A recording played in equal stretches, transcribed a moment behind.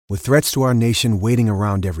With threats to our nation waiting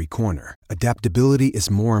around every corner, adaptability is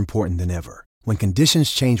more important than ever. When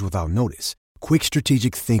conditions change without notice, quick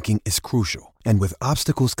strategic thinking is crucial. And with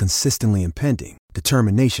obstacles consistently impending,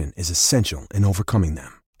 determination is essential in overcoming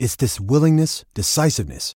them. It's this willingness,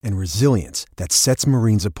 decisiveness, and resilience that sets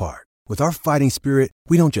Marines apart. With our fighting spirit,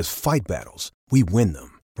 we don't just fight battles, we win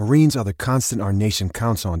them. Marines are the constant our nation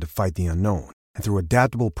counts on to fight the unknown. And through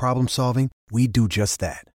adaptable problem solving, we do just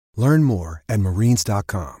that. Learn more at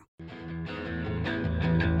marines.com.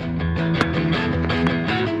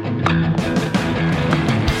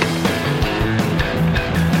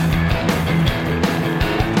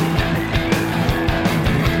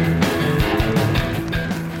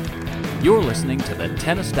 You're listening to the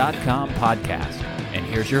Tennis.com podcast, and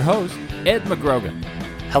here's your host, Ed McGrogan.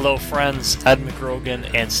 Hello, friends. Ed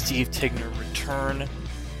McGrogan and Steve Tigner return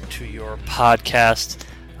to your podcast.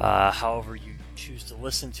 However you choose to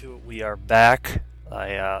listen to it, we are back.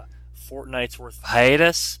 A fortnight's worth of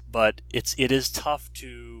hiatus, but it is tough.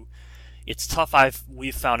 It's tough.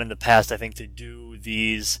 We've found in the past, I think, to do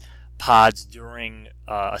these pods during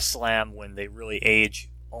a slam when they really age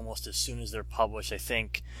almost as soon as they're published. I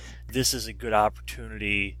think this is a good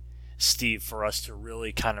opportunity, Steve, for us to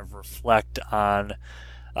really kind of reflect on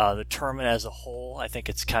the tournament as a whole. I think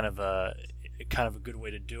it's kind of a good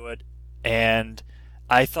way to do it. And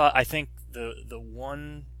I think the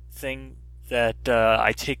one thing that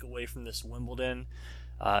I take away from this Wimbledon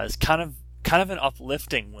is kind of an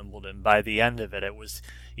uplifting Wimbledon by the end of it. It was,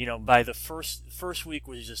 by the first week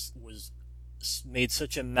was made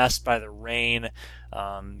such a mess by the rain.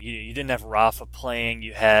 You didn't have Rafa playing.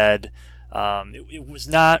 You had it was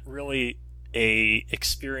not really a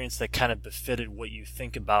experience that kind of befitted what you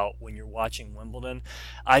think about when you're watching Wimbledon.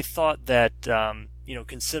 I thought that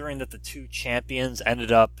considering that the two champions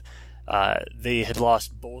ended up they had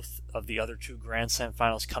lost both of the other two Grand Slam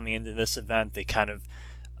finals coming into this event, they kind of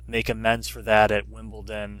make amends for that at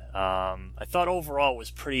Wimbledon. I thought overall it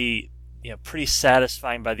was pretty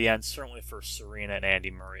satisfying by the end, certainly for Serena and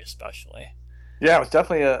Andy Murray especially. Yeah, it was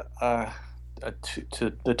definitely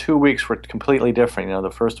the 2 weeks were completely different.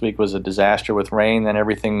 The first week was a disaster with rain, then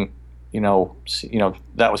everything,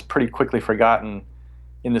 that was pretty quickly forgotten.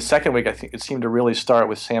 In the second week, I think it seemed to really start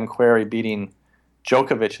with Sam Querrey beating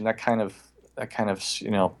Djokovic, and that kind of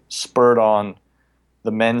spurred on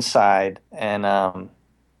the men's side. And like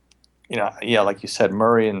you said,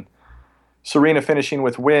 Murray and Serena finishing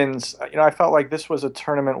with wins. I felt like this was a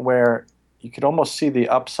tournament where you could almost see the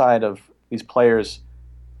upside of these players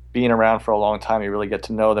being around for a long time. You really get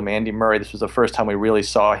to know them. Andy Murray, this was the first time we really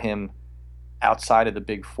saw him outside of the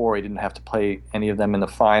Big Four. He didn't have to play any of them in the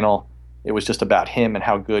final. It was just about him and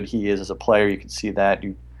how good he is as a player. You could see that.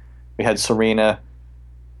 We had Serena,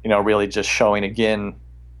 really just showing again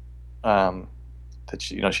that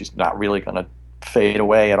she's not really going to fade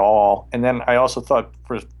away at all. And then I also thought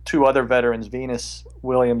for two other veterans, Venus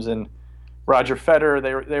Williams and Roger Federer,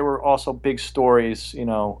 they were also big stories.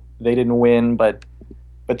 They didn't win, but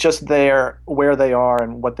just where they are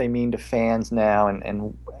and what they mean to fans now,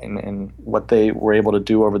 and what they were able to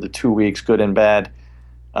do over the 2 weeks, good and bad.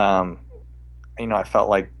 I felt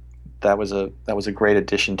like that was a great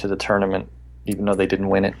addition to the tournament, even though they didn't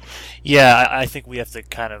win it. Yeah, I think we have to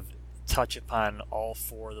kind of touch upon all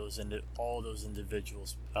those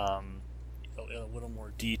individuals in a little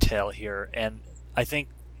more detail here, and I think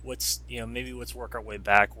maybe let's work our way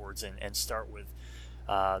backwards and start with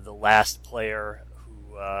the last player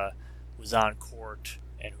who was on court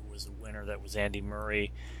and who was the winner. That was Andy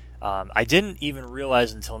Murray. I didn't even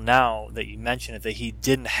realize until now that you mentioned it that he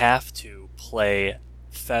didn't have to play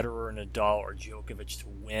Federer, Nadal, or Djokovic to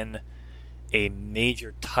win a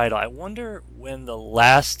major title. I wonder when the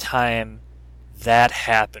last time that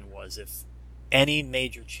happened was, if any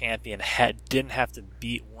major champion didn't have to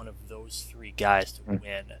beat one of those three guys to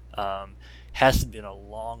win. Has to have been a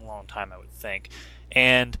long, long time, I would think.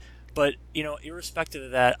 But irrespective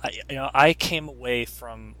of that, I came away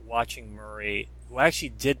from watching Murray, who actually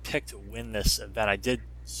did pick to win this event. I did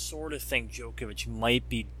sort of think Djokovic might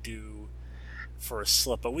be due for a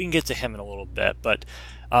slip, but we can get to him in a little bit. But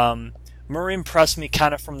Murray impressed me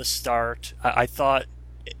kind of from the start. I thought,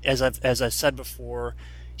 as I said before,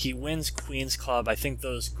 he wins Queen's Club. I think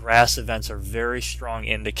those grass events are very strong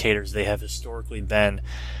indicators. They have historically been.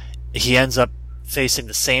 He ends up facing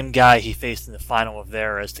the same guy he faced in the final of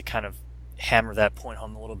there, as to kind of hammer that point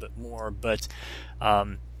home a little bit more. But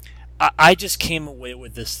I just came away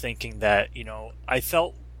with this thinking that, I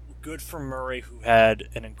felt good for Murray, who had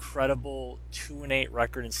an incredible 2-8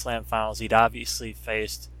 record in Slam finals. He'd faced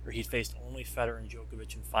only Federer and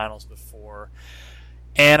Djokovic in finals before.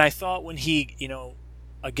 And I thought when he,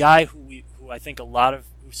 a guy who I think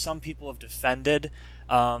who some people have defended,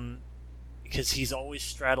 because he's always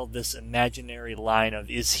straddled this imaginary line of,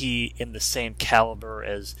 is he in the same caliber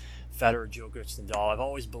as Federer, Djokovic, Nadal? I've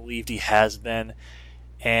always believed he has been,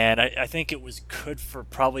 and I think it was good for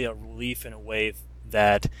probably a relief in a way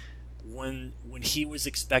that when he was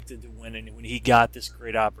expected to win and when he got this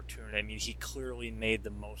great opportunity, I mean, he clearly made the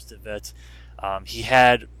most of it. He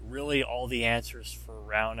had really all the answers for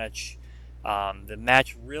Raonic. The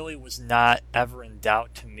match really was not ever in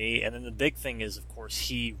doubt to me. And then the big thing is, of course,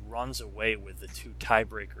 he runs away with the 2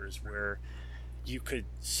 tiebreakers, where you could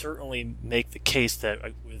certainly make the case that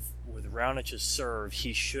with Raonic's serve,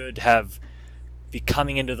 he should have be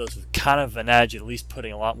coming into those with kind of an edge, at least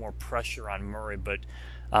putting a lot more pressure on Murray. But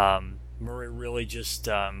Murray really just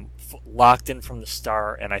locked in from the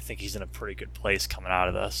start, and I think he's in a pretty good place coming out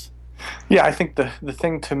of this. Yeah, I think the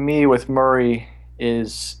thing to me with Murray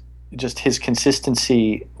is just his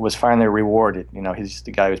consistency was finally rewarded. You know, he's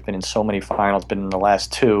the guy who's been in so many finals, been in the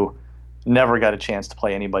last 2, never got a chance to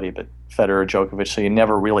play anybody but Federer or Djokovic, so you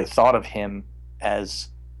never really thought of him as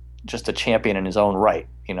just a champion in his own right.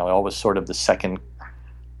 You know, always sort of the second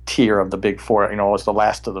tier of the big 4, you know, always the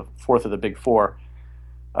last of the fourth of the big 4.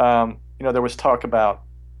 You know, there was talk about,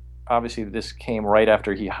 obviously this came right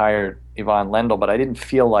after he hired Ivan Lendl, but I didn't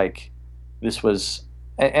feel like this was,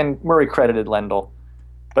 and Murray credited Lendl,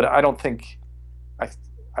 but I don't think,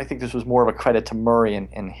 I think this was more of a credit to Murray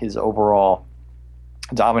and his overall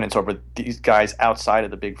dominance over these guys outside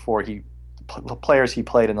of the big 4. The players he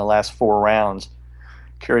played in the last 4 rounds,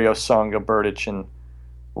 Kyrgios, Tsonga, Berdych, and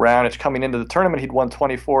Raonic, coming into the tournament, he'd won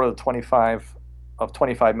 24 of the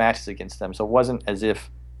 25 matches against them. So it wasn't as if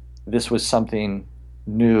this was something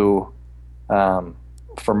new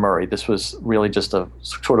for Murray. This was really just a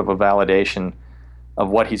sort of a validation of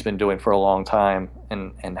what he's been doing for a long time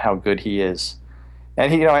and how good he is.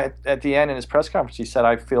 And he, you know, at the end in his press conference, he said,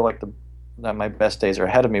 "I feel like that my best days are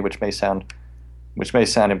ahead of me," which may sound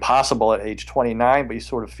impossible at age 29, but you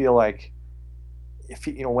sort of feel like, if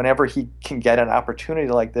he, you know, whenever he can get an opportunity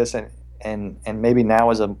like this, and maybe now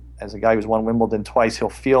as a guy who's won Wimbledon twice, he'll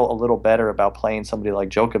feel a little better about playing somebody like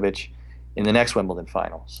Djokovic in the next Wimbledon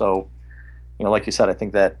final. So, you know, like you said, I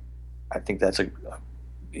think that's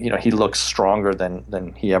you know, he looks stronger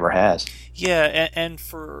than he ever has. Yeah, and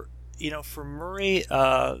for Murray,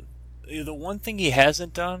 the one thing he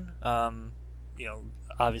hasn't done, you know,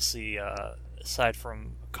 obviously aside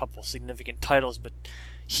from a couple significant titles, but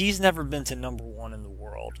he's never been to number 1 in the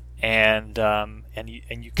world, and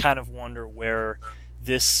you kind of wonder where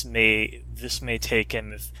this may take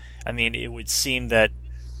him. It would seem that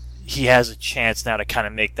he has a chance now to kind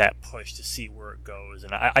of make that push to see where it goes,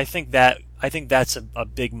 and I think that's a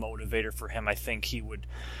big motivator for him. I think he would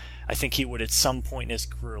at some point in his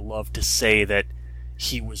career love to say that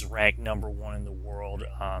he was ranked number 1 in the world.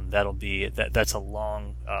 That's a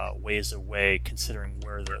long ways away considering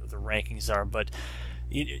where the rankings are. But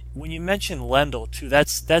when you mention Lendl too,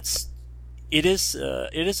 it is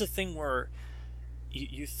a thing where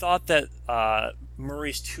you thought that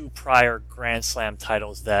Murray's 2 prior Grand Slam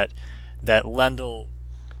titles, that Lendl,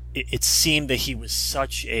 it seemed that he was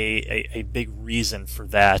such a big reason for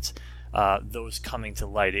that, those coming to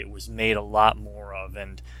light. It was made a lot more of,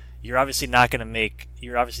 and you're obviously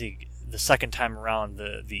the second time around,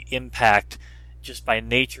 the impact just by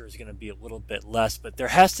nature is going to be a little bit less, but there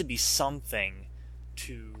has to be something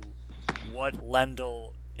to what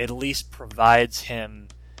Lendl at least provides him,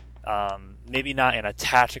 maybe not in a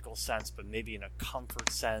tactical sense, but maybe in a comfort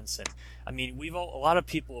sense. And I mean, a lot of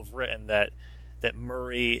people have written that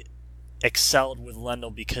Murray excelled with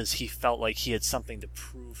Lendl because he felt like he had something to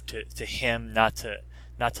prove to him, not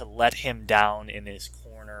to let him down in his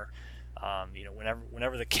corner. You know,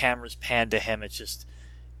 whenever the cameras pan to him, it's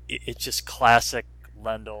just classic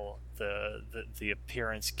Lendl, the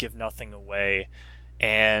appearance, give nothing away.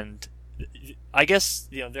 And I guess,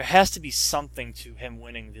 you know, there has to be something to him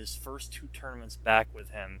winning his first 2 tournaments back with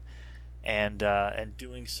him, and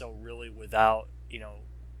doing so really without, you know,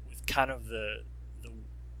 with kind of the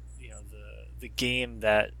game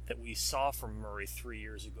that we saw from Murray 3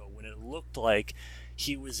 years ago, when it looked like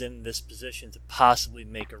he was in this position to possibly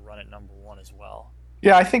make a run at number 1 as well.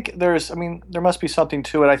 Yeah, I think there must be something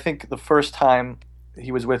to it. I think the first time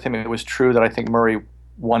he was with him, it was true that I think Murray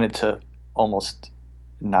wanted to almost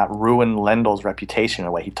not ruin Lendl's reputation in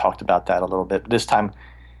a way. He talked about that a little bit. This time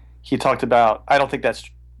he talked about, I don't think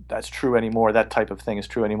that's true anymore. That type of thing is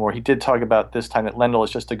true anymore. He did talk about this time that Lendl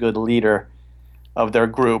is just a good leader of their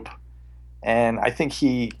group. And I think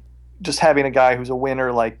he, just having a guy who's a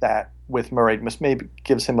winner like that with Murray maybe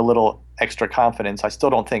gives him a little extra confidence. I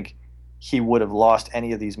still don't think he would have lost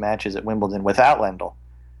any of these matches at Wimbledon without Lendl.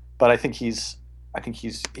 But I think he's a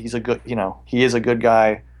good, he is a good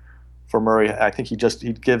guy for Murray. I think he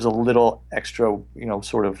gives a little extra,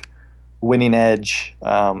 sort of winning edge, just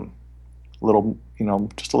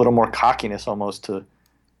a little more cockiness almost to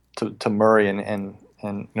Murray and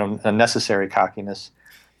a necessary cockiness.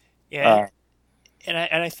 Yeah. And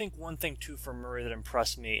I think one thing too for Murray that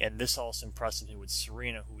impressed me, and this also impressed me with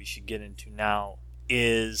Serena, who we should get into now,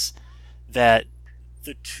 is that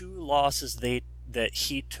the two losses that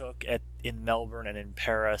he took in Melbourne and in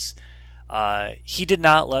Paris, he did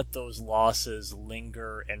not let those losses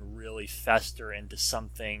linger and really fester into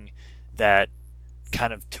something that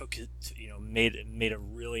kind of took it, made a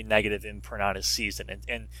really negative imprint on his season.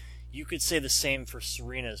 And you could say the same for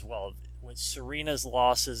Serena as well. When Serena's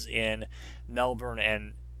losses in Melbourne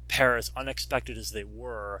and Paris, unexpected as they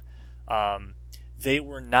were, they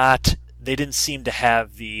didn't seem to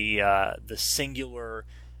have the singular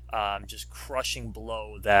just crushing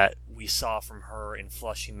blow that we saw from her in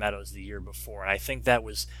Flushing Meadows the year before. And I think that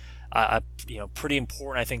was pretty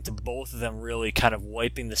important, I think, to both of them really kind of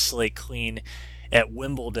wiping the slate clean at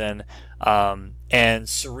Wimbledon. And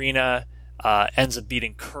Serena ends up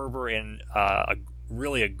beating Kerber in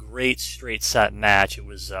really a great straight set match. It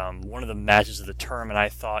was one of the matches of the tournament, I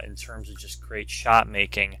thought, in terms of just great shot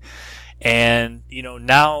making. And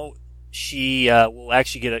now she will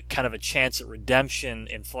actually get a kind of a chance at redemption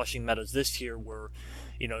in Flushing Meadows this year, where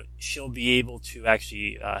she'll be able to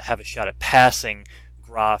actually have a shot at passing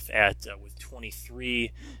Graf with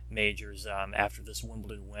 23 majors after this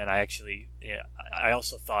Wimbledon win. I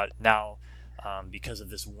also thought now, because of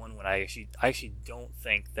this one win, I actually don't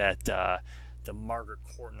think that the Margaret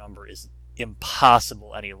Court number is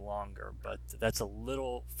impossible any longer, but that's a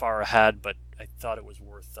little far ahead, but I thought it was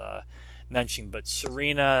worth mentioning. But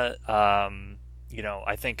Serena,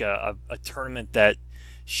 I think a tournament that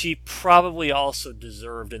she probably also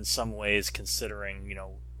deserved in some ways, considering,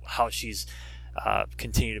 how she's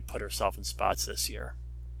continued to put herself in spots this year.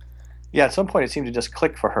 Yeah, at some point it seemed to just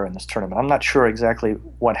click for her in this tournament. I'm not sure exactly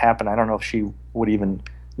what happened. I don't know if she would even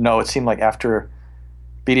know. It seemed like after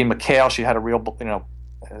beating McHale, she had a real,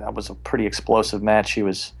 that was a pretty explosive match. She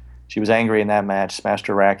was angry in that match, smashed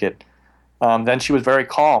her racket. Then she was very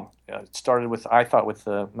calm. It started with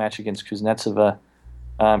the match against Kuznetsova.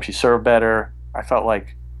 She served better. I felt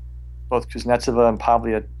like both Kuznetsova and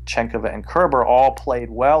Pavlyuchenkova and Kerber all played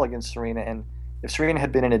well against Serena. And if Serena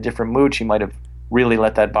had been in a different mood, she might have really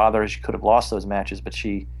let that bother her. She could have lost those matches, but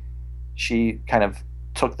she kind of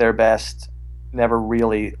took their best, never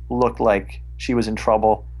really looked like she was in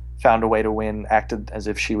trouble, found a way to win, acted as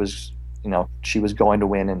if she was going to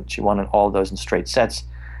win, and she won all of those in straight sets.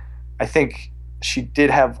 I think she did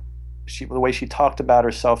have the way she talked about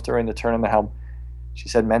herself during the tournament, how she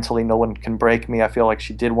said mentally no one can break me. I feel like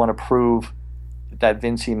she did want to prove that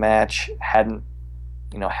Vinci match hadn't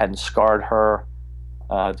scarred her,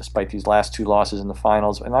 despite these last two losses in the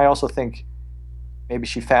finals. And I also think maybe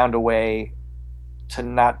she found a way to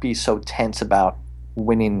not be so tense about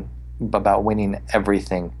winning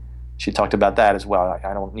everything. She talked about that as well.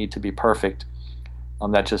 I don't need to be perfect.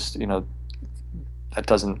 That just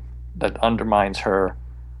that undermines her,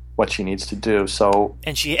 what she needs to do. So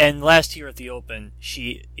and last year at the Open,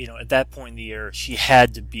 she at that point in the year, she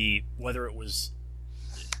had to be, whether it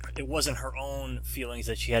wasn't her own feelings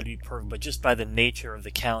that she had to be perfect, but just by the nature of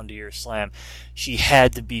the calendar year slam, she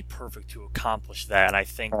had to be perfect to accomplish that. And I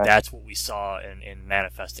think that's what we saw in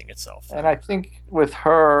manifesting itself. And I think with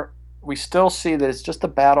her, we still see that it's just a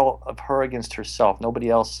battle of her against herself. Nobody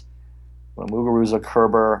else, Muguruza,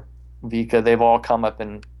 Kerber, Vika, they've all come up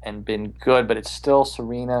and been good, but it's still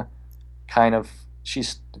Serena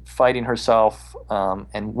she's fighting herself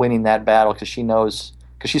and winning that battle because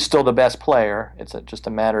she's still the best player. It's just a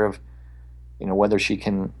matter of whether she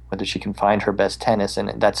can find her best tennis,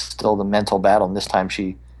 and that's still the mental battle. And this time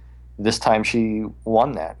she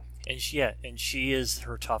won that. And she is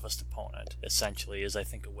her toughest opponent, essentially, is I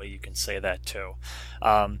think a way you can say that too.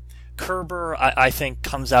 Kerber, I think,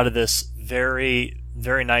 comes out of this very,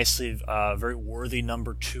 very nicely, very worthy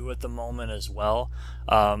number 2 at the moment as well.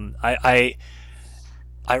 I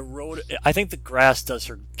think the grass does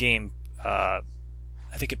her game. I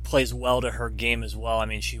think it plays well to her game as well. I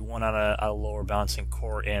mean, she won on a lower bouncing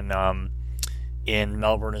court in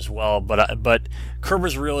Melbourne as well. But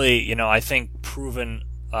Kerber's really, I think, proven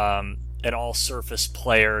an all-surface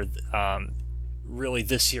player. Really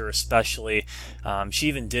this year especially. She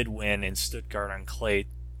even did win in Stuttgart on clay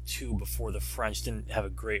too before the French. Didn't have a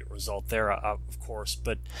great result there, of course,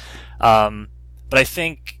 but I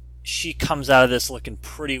think she comes out of this looking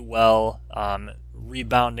pretty well.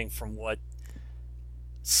 rebounding from what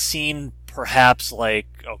seemed perhaps like,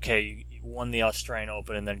 okay, you won the Australian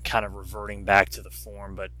Open and then kind of reverting back to the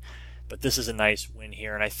form, but this is a nice win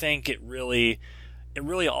here, and I think it really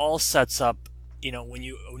all sets up, when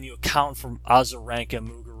you account for Azarenka,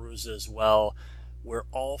 Muguruza as well, where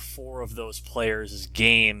all four of those players'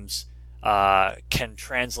 games can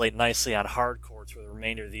translate nicely on hard courts for the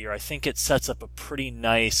remainder of the year. I think it sets up a pretty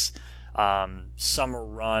nice summer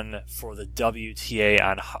run for the WTA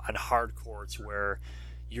on hard courts, where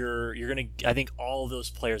you're gonna. I think all of those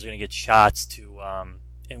players are gonna get shots to,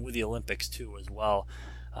 and with the Olympics too as well.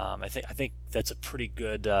 I think that's a pretty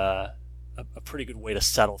good way to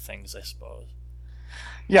settle things, I suppose.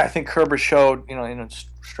 Yeah, I think Kerber showed, in a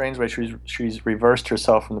strange way, she's reversed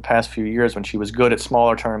herself from the past few years when she was good at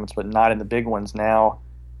smaller tournaments but not in the big ones. Now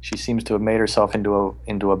she seems to have made herself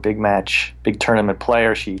into a big tournament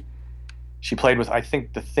player. She played with, I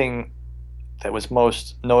think the thing that was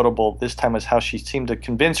most notable this time was how she seemed to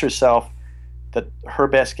convince herself that her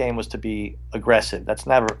best game was to be aggressive. That's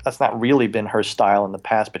not really been her style in the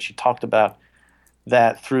past, but she talked about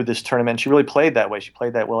that through this tournament. She really played that way. She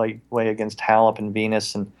played that way against Halep and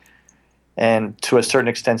Venus, and to a certain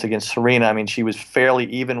extent against Serena. I mean, she was fairly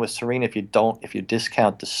even with Serena if you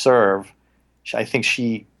discount the serve. I think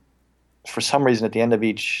she, for some reason, at the end of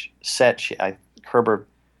each set, Kerber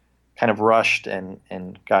kind of rushed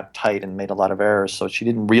and got tight and made a lot of errors. So she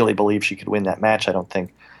didn't really believe she could win that match, I don't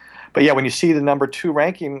think. But yeah, when you see the number 2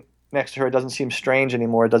 ranking next to her, it doesn't seem strange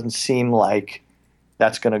anymore. It doesn't seem like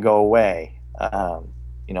that's going to go away.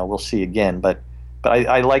 We'll see again. But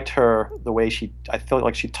I liked her, the way I felt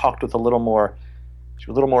like she talked with she was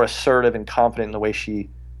a little more assertive and confident in the way she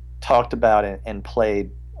talked about it and played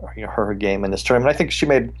her game in this tournament. I think she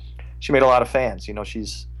made a lot of fans.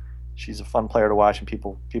 She's a fun player to watch, and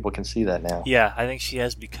people can see that now. Yeah, I think she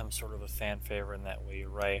has become sort of a fan favorite in that way. You're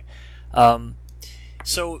right.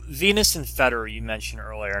 So Venus and Federer you mentioned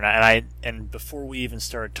earlier, and before we even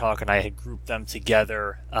started talking, I had grouped them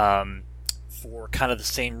together for kind of the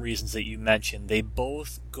same reasons that you mentioned. They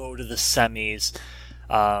both go to the semis.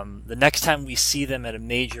 The next time we see them at a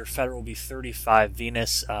major, Federer will be 35.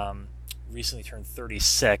 Venus recently turned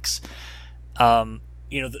 36. The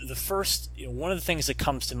first, one of the things that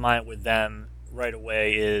comes to mind with them right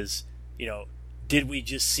away is, did we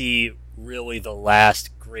just see really the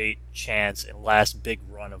last great chance and last big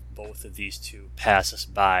run of both of these two pass us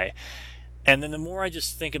by? And then the more I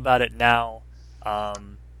just think about it now,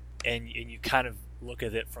 and you kind of look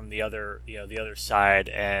at it from the other side,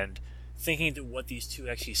 and thinking to what these two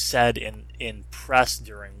actually said in press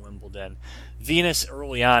during Wimbledon, Venus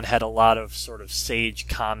early on had a lot of sort of sage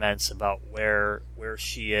comments about where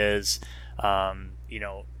she is.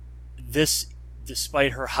 This,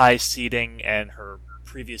 despite her high seeding and her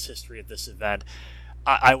previous history at this event,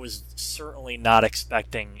 I was certainly not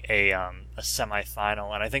expecting a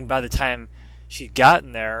semifinal, and I think by the time she'd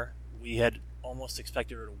gotten there, we had almost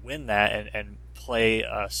expected her to win that and play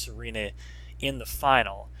Serena in the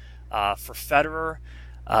final. For Federer,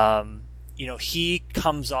 he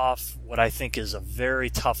comes off what I think is a very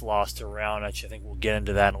tough loss to Raonic. I think we'll get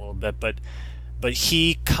into that in a little bit, but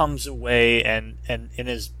he comes away and in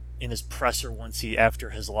his presser after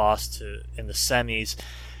his loss in the semis,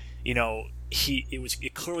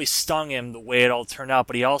 it clearly stung him the way it all turned out,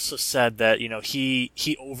 but he also said that he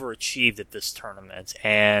overachieved at this tournament,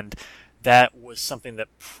 and that was something that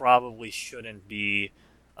probably shouldn't be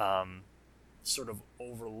sort of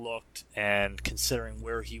overlooked, and considering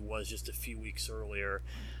where he was just a few weeks earlier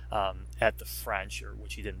at the French,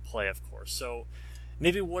 which he didn't play, of course. So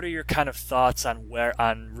maybe what are your kind of thoughts on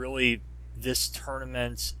really this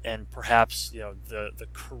tournament, and perhaps the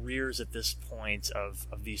careers at this point of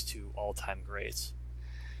these two all-time greats?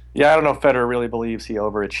 Yeah, I don't know if Federer really believes he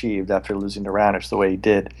overachieved after losing to Raonic the way he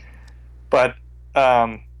did, but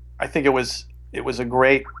I think it was a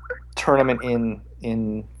great tournament in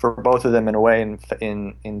for both of them in a way.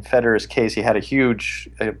 In Federer's case, he had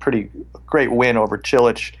a pretty great win over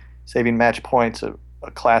Cilic, saving match points, a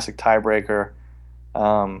classic tiebreaker.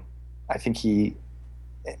 I think he,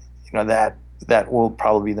 that will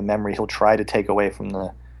probably be the memory he'll try to take away from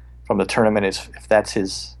the tournament. If that's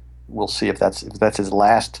his, we'll see if that's his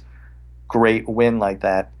last great win like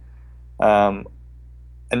that. And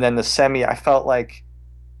then the semi, I felt like,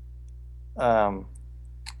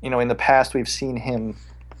 in the past we've seen him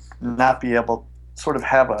not be able to sort of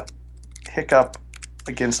have a hiccup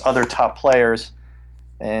against other top players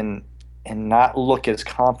and not look as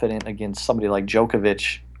confident against somebody like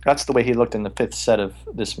Djokovic. That's the way he looked in the fifth set of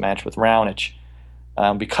this match with Raonic,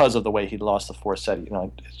 because of the way he lost the fourth set.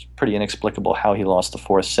 It's pretty inexplicable how he lost the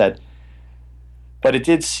fourth set. But it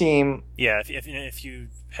did seem... Yeah, if you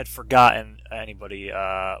had forgotten anybody,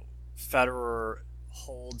 Federer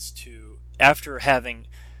holds to, after having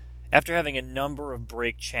a number of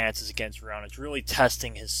break chances against Raonic, really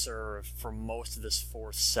testing his serve for most of this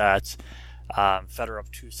fourth set. Federer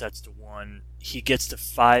up 2-1. He gets to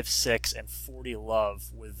 5-6 and 40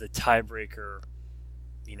 love with the tiebreaker,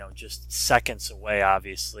 just seconds away,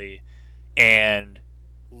 obviously, and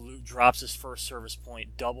drops his first service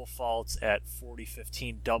point, double faults at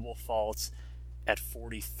 40-15, double faults at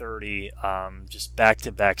 40-30, just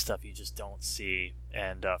back-to-back stuff you just don't see.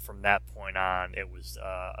 And from that point on, it was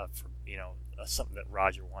something that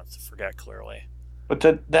Roger wants to forget clearly. But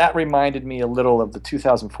that reminded me a little of the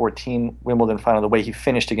 2014 Wimbledon final, the way he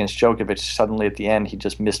finished against Djokovic. Suddenly at the end, he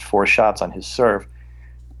just missed 4 shots on his serve.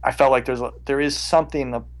 I felt like there is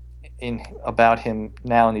something about him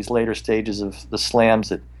now in these later stages of the slams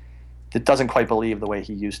that doesn't quite believe the way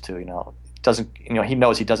he used to. He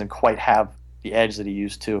knows he doesn't quite have the edge that he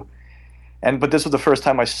used to. But this was the first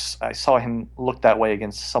time I saw him look that way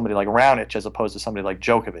against somebody like Raonic as opposed to somebody like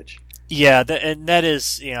Djokovic. Yeah, that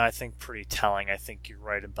is, I think pretty telling. I think you're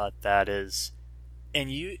right about that.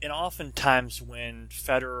 And oftentimes when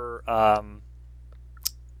Federer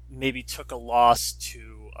maybe took a loss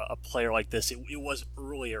to a player like this, it was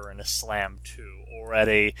earlier in a slam too, or at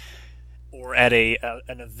an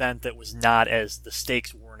event that was not as, the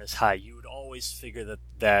stakes weren't as high. You would always figure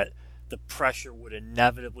that the pressure would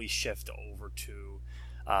inevitably shift over to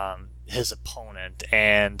his opponent.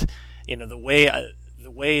 And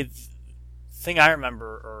the thing I remember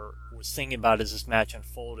or was thinking about as this match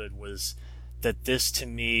unfolded was that this to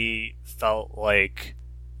me felt like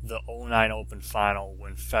the 2009 Open final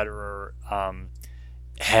when Federer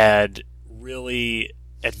had really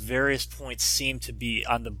at various points seemed to be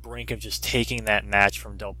on the brink of just taking that match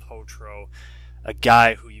from Del Potro, a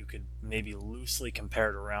guy who you could maybe loosely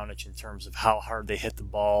compare to Raonic in terms of how hard they hit the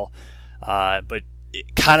ball, but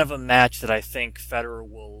kind of a match that I think Federer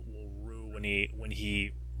will rue when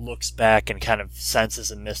he looks back and kind of senses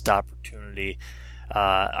a missed opportunity.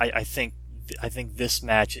 I think this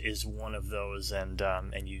match is one of those, and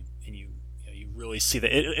you really see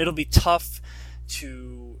that it'll be tough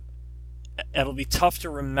to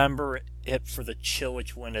remember it for the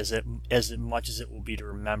Cilic win as much as it will be to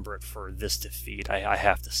remember it for this defeat. I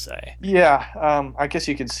have to say. Yeah, I guess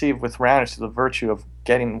you could see with Raonic the virtue of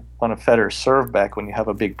getting one of Federer's serve back when you have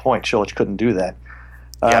a big point. Cilic couldn't do that.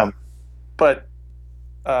 But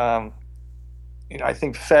I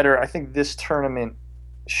think this tournament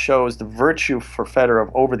shows the virtue for Federer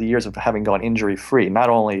of over the years of having gone injury free. Not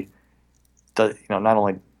only did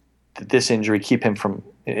this injury keep him from,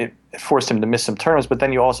 it forced him to miss some tournaments, but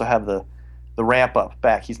then you also have the ramp up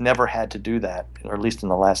back. He's never had to do that, or at least in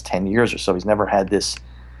the last 10 years or so. He's never had this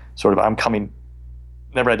sort of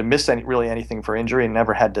never had to miss anything for injury, and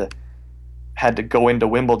never had to go into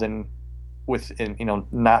Wimbledon with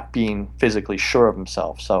not being physically sure of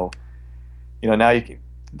himself. So now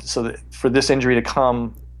for this injury to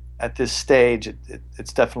come at this stage,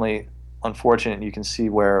 it's definitely unfortunate. And you can see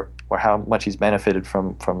where how much he's benefited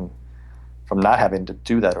from not having to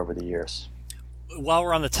do that over the years. While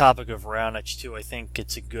we're on the topic of Raonic too, I think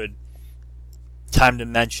it's a good time to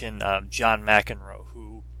mention John McEnroe,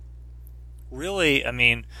 who really,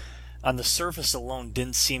 on the surface alone,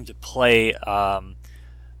 didn't seem to play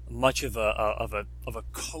much of a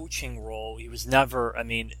coaching role. He was never.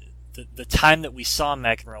 The time that we saw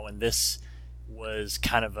McEnroe, and this was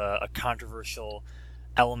kind of a controversial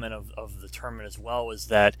element of the tournament as well, was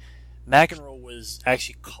that McEnroe was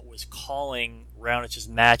calling Raonic's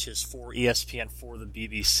matches for ESPN, for the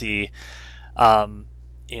BBC.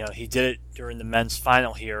 He did it during the men's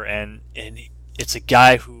final here, and it's a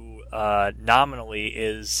guy who nominally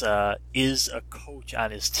is a coach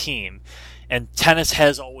on his team. And tennis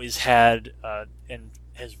has always had and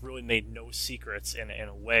has really made no secrets in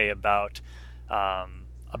a way about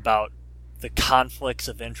the conflicts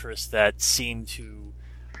of interest that seem to,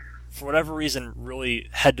 for whatever reason, really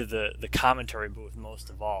head to the commentary booth most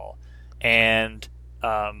of all. And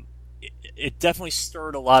it definitely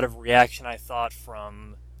stirred a lot of reaction, I thought,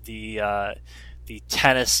 from the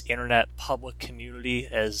tennis internet public community,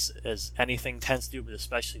 as anything tends to do, but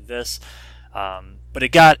especially this. But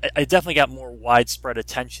it definitely got more widespread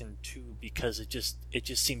attention too, because it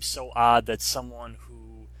just seems so odd that someone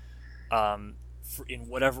who, in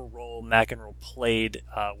whatever role McEnroe played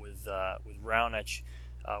with Raonic,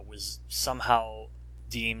 was somehow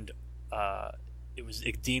deemed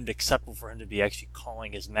deemed acceptable for him to be actually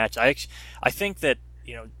calling his match. I think that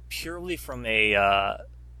purely from a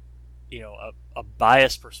a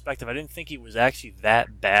biased perspective, I didn't think he was actually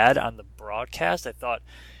that bad on the broadcast. I thought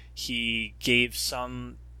he gave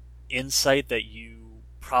some insight that you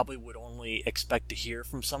probably would only expect to hear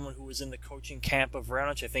from someone who was in the coaching camp of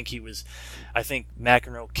Raonic. I think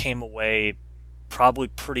McEnroe came away probably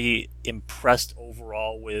pretty impressed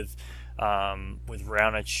overall with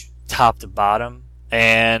Raonic top to bottom,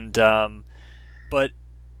 and but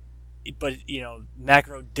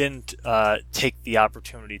McEnroe didn't take the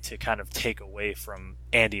opportunity to kind of take away from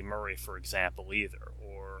Andy Murray, for example, either,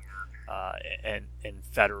 or and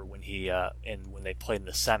Federer when they played in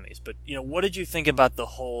the semis. But what did you think about the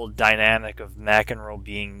whole dynamic of McEnroe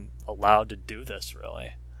being allowed to do this?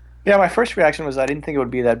 Really? Yeah, my first reaction was I didn't think it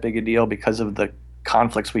would be that big a deal because of the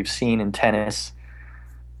conflicts we've seen in tennis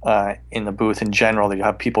in the booth in general. You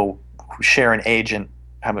have people who share an agent,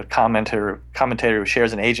 have a commentator who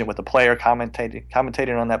shares an agent with a player,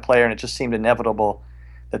 commentating on that player, and it just seemed inevitable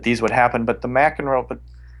that these would happen. But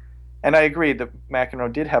and I agree that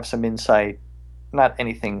McEnroe did have some insight, not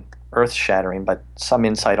anything earth-shattering, but some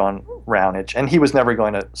insight on Raonic, and he was never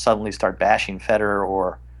going to suddenly start bashing Federer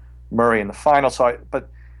or Murray in the final.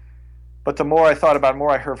 But the more I thought about it, the more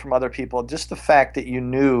I heard from other people, just the fact that you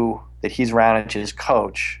knew that he's Raonic's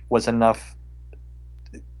coach was enough.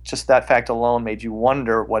 Just that fact alone made you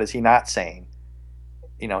wonder, what is he not saying?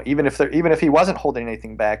 Even if he wasn't holding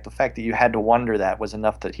anything back, the fact that you had to wonder that was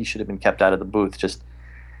enough that he should have been kept out of the booth. Just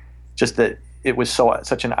that it was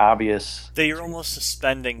such an obvious that you're almost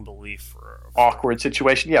suspending belief for awkward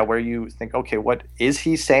situation. Yeah, where you think, okay, what is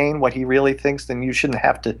he saying? What he really thinks? Then you shouldn't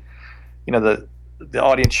have to. The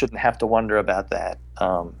audience shouldn't have to wonder about that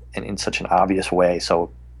in such an obvious way.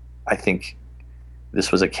 So I think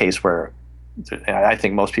this was a case where. And I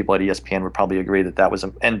think most people at ESPN would probably agree that was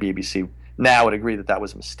and BBC now would agree that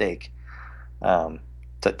was a mistake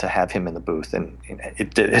to have him in the booth, and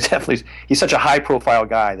it definitely, he's such a high-profile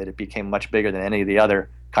guy that it became much bigger than any of the other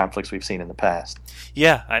conflicts we've seen in the past.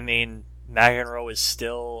 Yeah, I mean, McEnroe is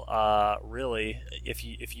still really, if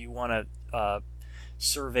you want to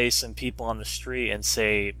survey some people on the street and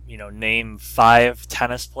say, name 5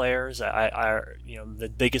 tennis players,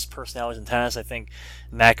 the biggest personalities in tennis, I think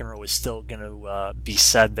McEnroe is still going to be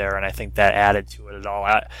said there, and I think that added to it at all.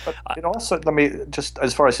 But it also, just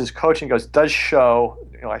as far as his coaching goes, does show,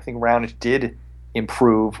 I think Raonic did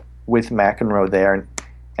improve with McEnroe there,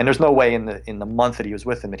 and there's no way in the month that he was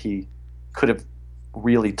with him that he could have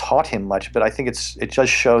really taught him much. But I think it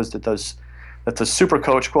just shows that the super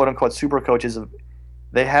coach, quote unquote super coaches,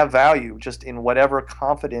 they have value just in whatever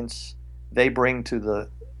confidence they bring to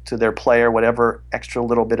their player, whatever extra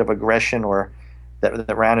little bit of aggression or that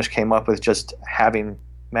Raonic came up with, just having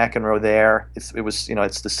McEnroe there. It's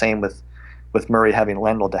the same with Murray having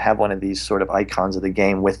Lendl, to have one of these sort of icons of the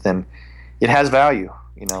game with them. It has value,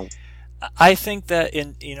 I think that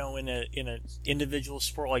in an individual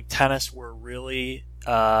sport like tennis, where really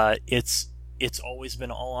it's always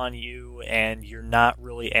been all on you, and you're not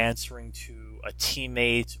really answering to a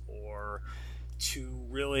teammate or to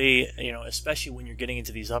really, especially when you're getting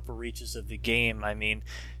into these upper reaches of the game. I mean,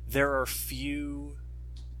 there are few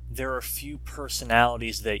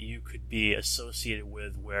personalities that you could be associated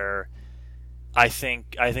with where I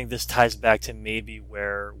think this ties back to maybe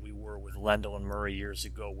where we were with Lendl and Murray years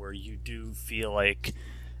ago, where you do feel like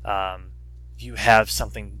you have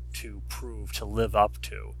something to prove, to live up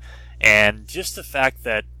to. And just the fact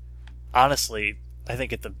that, honestly, I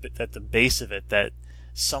think at the base of it, that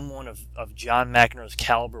someone of John McEnroe's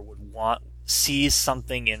caliber sees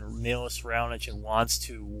something in Milos Raonic and wants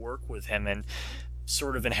to work with him and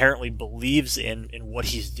sort of inherently believes in what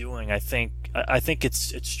he's doing. I think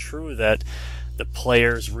it's true that the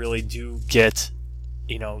players really do get,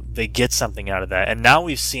 they get something out of that. And now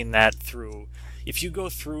we've seen that through, if you go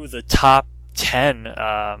through the top 10,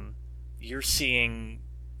 you're seeing,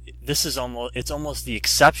 it's almost the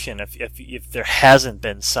exception if there hasn't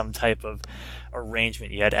been some type of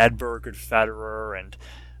arrangement. You had Edberg and Federer and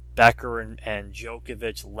Becker and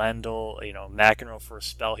Djokovic, Lendl, McEnroe for a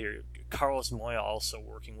spell here. Carlos Moya also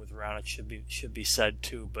working with Raonic should be said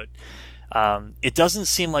too. But it doesn't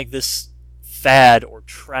seem like this fad or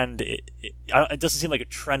trend. It doesn't seem like a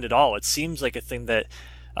trend at all. It seems like a thing that,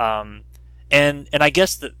 and I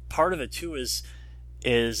guess that part of it too is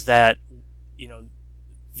that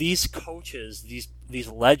these coaches, these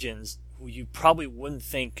legends, who you probably wouldn't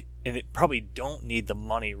think, and they probably don't need the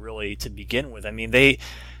money really to begin with. I mean,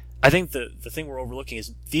 I think the thing we're overlooking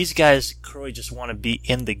is these guys clearly just want to be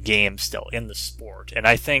in the game still, in the sport. And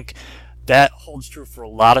I think that holds true for a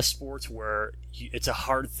lot of sports where it's a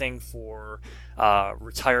hard thing for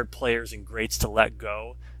retired players and greats to let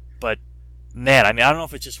go. But man, I mean, I don't know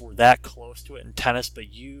if it's just we're that close to it in tennis,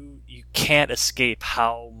 but you can't escape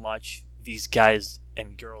how much these guys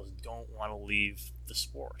and girls don't want to leave the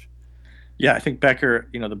sport. Yeah, I think Becker,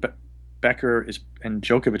 Becker is and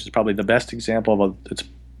Djokovic is probably the best example of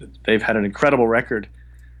they've had an incredible record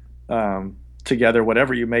together.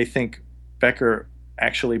 Whatever you may think Becker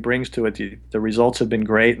actually brings to it, the results have been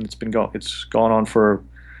great, and it's gone on for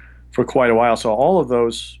quite a while. So all of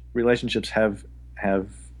those relationships have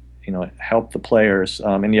helped the players.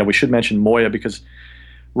 And yeah, we should mention Moya, because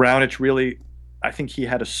Raonic really, I think he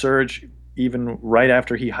had a surge even right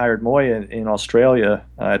after he hired Moya in Australia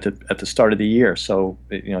at the start of the year. So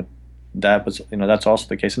that was that's also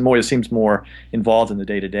the case. And Moya seems more involved in the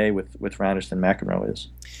day-to-day with Raonic than McEnroe is.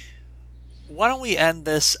 Why don't we end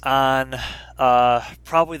this on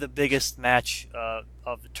probably the biggest match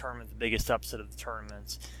of the tournament, the biggest upset of the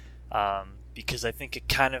tournament, because I think it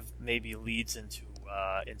kind of maybe leads into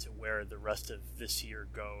where the rest of this year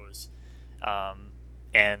goes,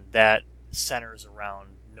 and that centers around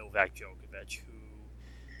Novak Djokovic, who,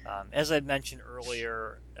 as I mentioned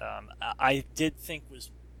earlier, I did think was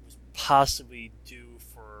possibly due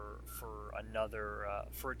for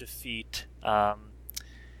a defeat.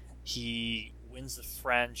 He wins the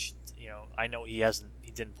French. I know he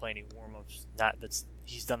didn't play any warm-ups.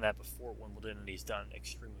 He's done that before at Wimbledon, and he's done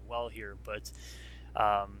extremely well here. But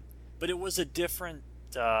it was a different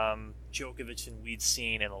Djokovic than we'd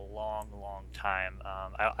seen in a long, long time.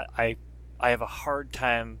 I have a hard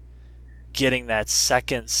time getting that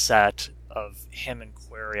second set of him and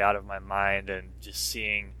Querrey out of my mind, and just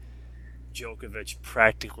seeing Djokovic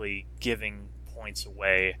practically giving points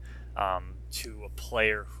away to a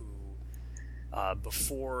player who,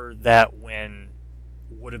 before that win,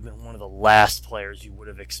 would have been one of the last players you would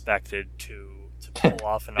have expected to pull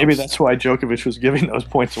off an Maybe that's why Djokovic was giving those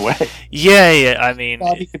points away. Yeah. I mean,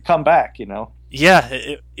 well, he could come back, Yeah,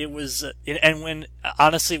 it was, and when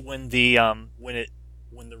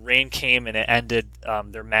the rain came and it ended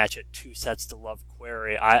their match at 2-0 to Love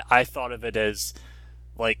Querrey, I thought of it as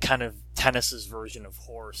like kind of tennis's version of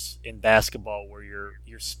horse in basketball, where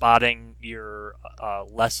you're spotting your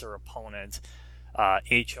lesser opponent,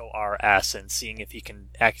 HORS, and seeing if he can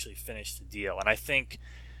actually finish the deal. And I think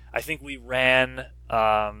we ran.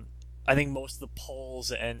 I think most of the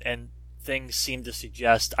polls and things seem to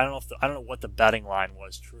suggest. I don't know what the betting line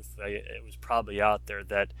was. Truthfully, it was probably out there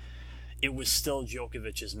that it was still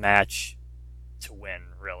Djokovic's match to win,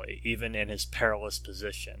 really, even in his perilous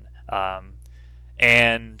position.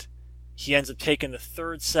 And he ends up taking the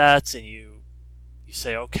third set, and you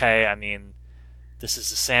say, okay, I mean, this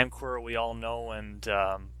is the Sam Querrey we all know and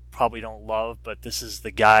probably don't love, but this is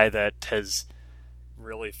the guy that has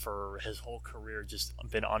really, for his whole career, just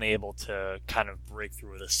been unable to kind of break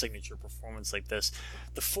through with a signature performance like this.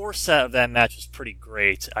 The fourth set of that match was pretty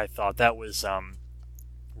great. I thought that was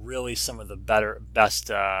really some of the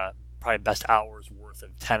best hours worth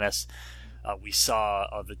of tennis we saw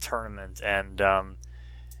of the tournament. And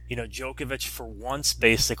Djokovic, for once,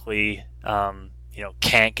 basically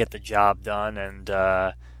can't get the job done, and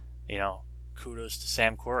kudos to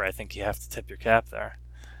Sam Querrey. I think you have to tip your cap there.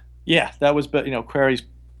 Yeah, that was, but Querrey's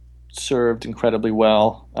served incredibly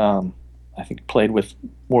well. I think played with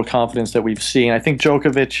more confidence that we've seen. I think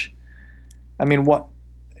Djokovic, I mean,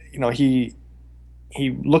 he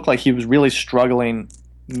looked like he was really struggling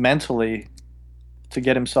mentally to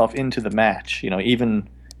get himself into the match. Even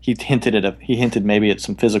he hinted maybe at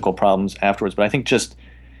some physical problems afterwards. But I think, just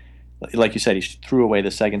like you said, he threw away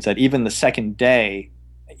the second set. Even the second day,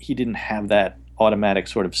 he didn't have that automatic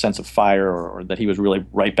sort of sense of fire, or that he was really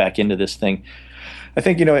right back into this thing. I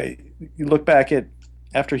think, you look back at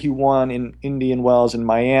after he won in Indian Wells in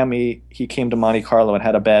Miami, he came to Monte Carlo and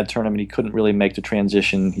had a bad tournament. He couldn't really make the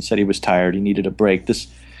transition. He said he was tired. He needed a break. This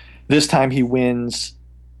time he wins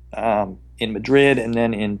in Madrid, and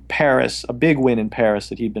then in Paris, a big win in Paris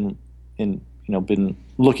that he'd been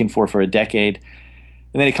looking for a decade.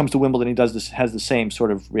 And then he comes to Wimbledon. He has the same sort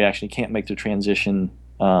of reaction. He can't make the transition,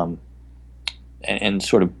 and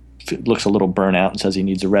sort of looks a little burnt out and says he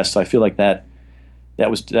needs a rest. So I feel like that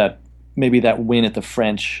maybe that win at the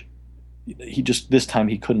French, this time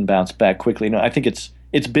he couldn't bounce back quickly. I think it's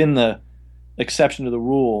been the exception to the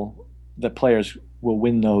rule that players will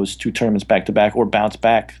win those two tournaments back to back, or bounce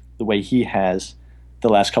back the way he has the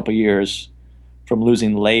last couple of years, from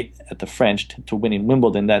losing late at the French to winning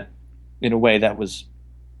Wimbledon. That, in a way, that's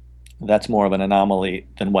more of an anomaly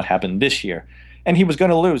than what happened this year. And he was going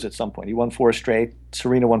to lose at some point. He won 4 straight.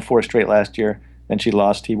 Serena won 4 straight last year. Then she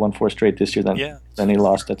lost. He won 4 straight this year. Then he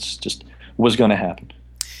lost. That's just was going to happen.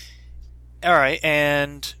 All right.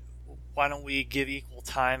 And why don't we give equal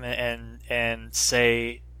time and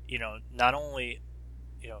say, not only,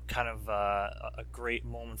 kind of a great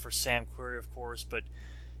moment for Sam Querrey, of course, but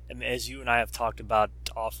as you and I have talked about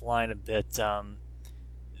offline a bit,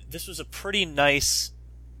 this was a pretty nice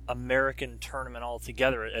American tournament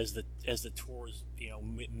altogether as the tours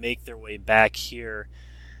make their way back here.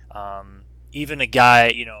 Even a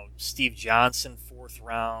guy, Steve Johnson, 4th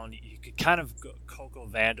round. You could kind of go, Coco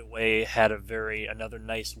Vandeweghe had another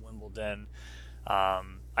nice Wimbledon.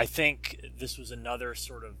 I think this was another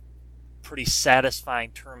sort of pretty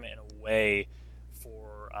satisfying tournament in a way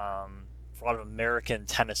for a lot of American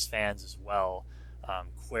tennis fans as well.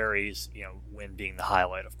 Querrey's win being the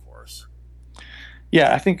highlight, of course.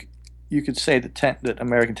 Yeah, I think you could say that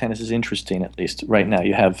American tennis is interesting, at least right now.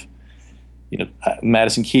 You have,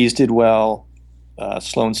 Madison Keys did well.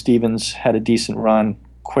 Sloane Stephens had a decent run.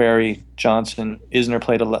 Querrey, Johnson, Isner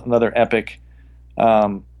played another epic.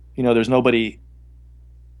 There's nobody.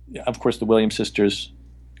 Of course, the Williams sisters,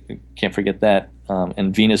 can't forget that,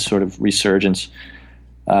 and Venus' sort of resurgence.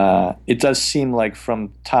 It does seem like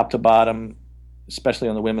from top to bottom, especially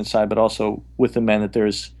on the women's side, but also with the men, that there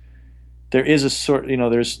is a sort,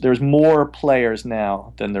 there's more players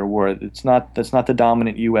now than there were. That's not the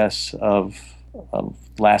dominant U.S. of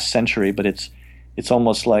last century, but it's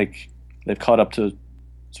almost like they've caught up to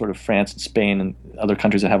sort of France and Spain and other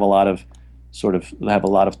countries that have a lot of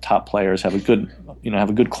top players, have a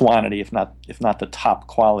good quantity, if not the top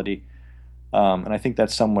quality. And I think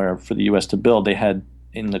that's somewhere for the U.S. to build. They had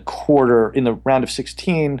in the round of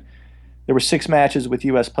 16, there were 6 matches with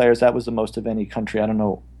U.S. players. That was the most of any country. I don't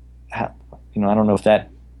know I don't know if that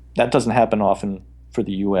doesn't happen often for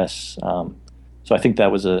the U.S. So I think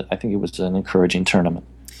it was an encouraging tournament.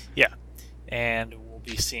 Yeah, and we'll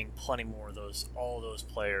be seeing plenty more of all those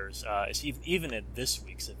players, even at this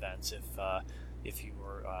week's events. If you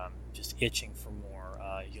were just itching for more,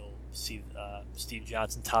 you'll see Steve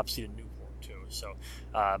Johnson top seed in Newport too. So,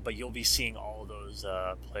 but you'll be seeing all those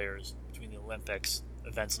players between the Olympics,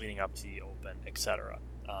 events leading up to the Open, etc.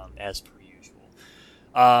 As per usual.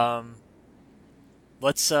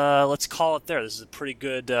 Let's call it there. This is a pretty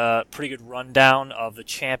good rundown of the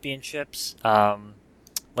championships.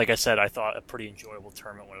 Like I said, I thought a pretty enjoyable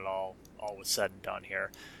tournament when it all was said and done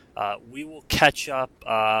here. We will catch up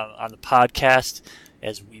on the podcast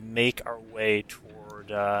as we make our way toward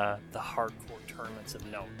the hardcore tournaments of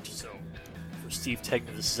note. So for Steve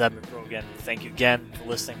Tegner, this is Ed McGrogan. Thank you again for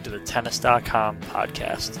listening to the Tennis.com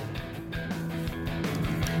podcast.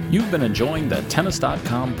 You've been enjoying the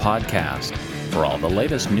Tennis.com podcast. For all the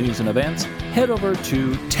latest news and events, head over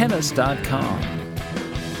to Tennis.com.